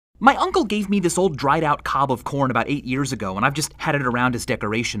My uncle gave me this old dried out cob of corn about 8 years ago, and I've just had it around as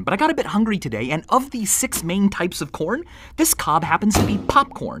decoration. But I got a bit hungry today, and of these 6 main types of corn, this cob happens to be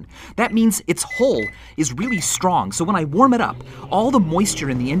popcorn. That means its hull is really strong, so when I warm it up, all the moisture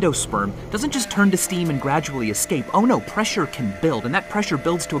in the endosperm doesn't just turn to steam and gradually escape. Oh no, pressure can build, and that pressure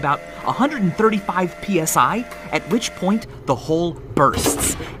builds to about 135 psi, at which point the hull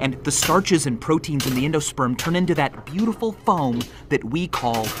bursts, and the starches and proteins in the endosperm turn into that beautiful foam that we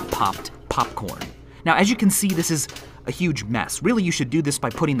call popped popcorn. Now, as you can see, this is a huge mess. Really, you should do this by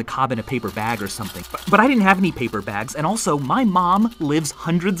putting the cob in a paper bag or something. But I didn't have any paper bags, and also my mom lives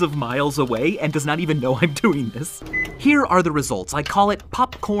hundreds of miles away and does not even know I'm doing this. Here are the results. I call it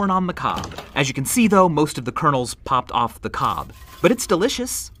popcorn on the cob. As you can see though, most of the kernels popped off the cob. But it's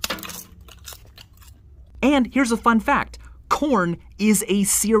delicious. And here's a fun fact. Corn is a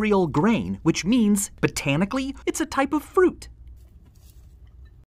cereal grain, which means, botanically, it's a type of fruit.